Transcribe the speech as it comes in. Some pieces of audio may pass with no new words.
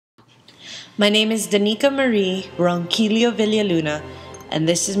My name is Danica Marie Ronquillo Villaluna, and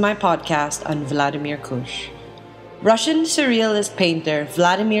this is my podcast on Vladimir Kush. Russian surrealist painter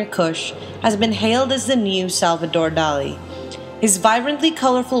Vladimir Kush has been hailed as the new Salvador Dali. His vibrantly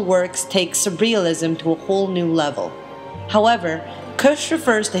colorful works take surrealism to a whole new level. However, Kush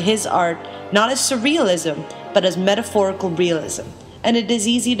refers to his art not as surrealism, but as metaphorical realism, and it is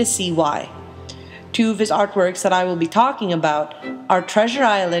easy to see why. Two of his artworks that I will be talking about are Treasure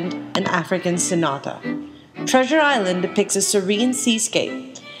Island and African Sonata. Treasure Island depicts a serene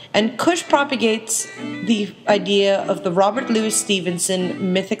seascape, and Kush propagates the idea of the Robert Louis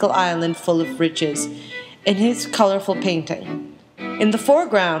Stevenson mythical island full of riches in his colorful painting. In the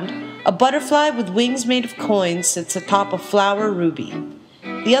foreground, a butterfly with wings made of coins sits atop a flower ruby.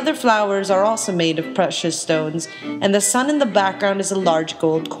 The other flowers are also made of precious stones, and the sun in the background is a large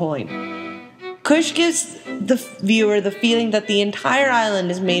gold coin. Kush gives the viewer the feeling that the entire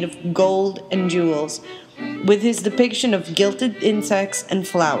island is made of gold and jewels, with his depiction of gilded insects and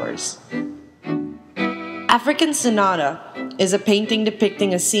flowers. African Sonata is a painting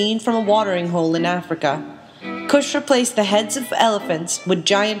depicting a scene from a watering hole in Africa. Kush replaced the heads of elephants with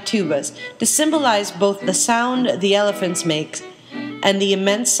giant tubas to symbolize both the sound the elephants make and the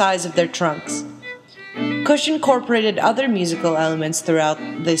immense size of their trunks. Kush incorporated other musical elements throughout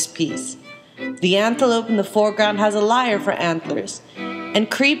this piece. The antelope in the foreground has a lyre for antlers and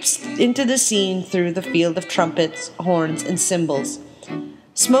creeps into the scene through the field of trumpets, horns, and cymbals.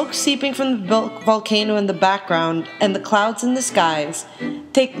 Smoke seeping from the volcano in the background and the clouds in the skies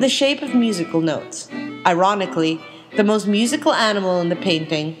take the shape of musical notes. Ironically, the most musical animal in the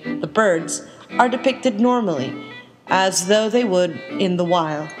painting, the birds, are depicted normally, as though they would in the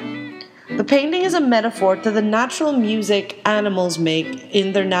wild. The painting is a metaphor to the natural music animals make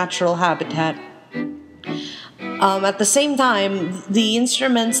in their natural habitat. At the same time, the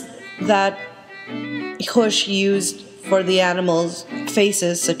instruments that Kush used for the animals'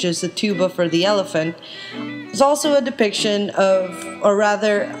 faces, such as the tuba for the elephant, is also a depiction of, or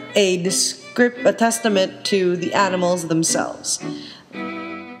rather a testament to the animals themselves.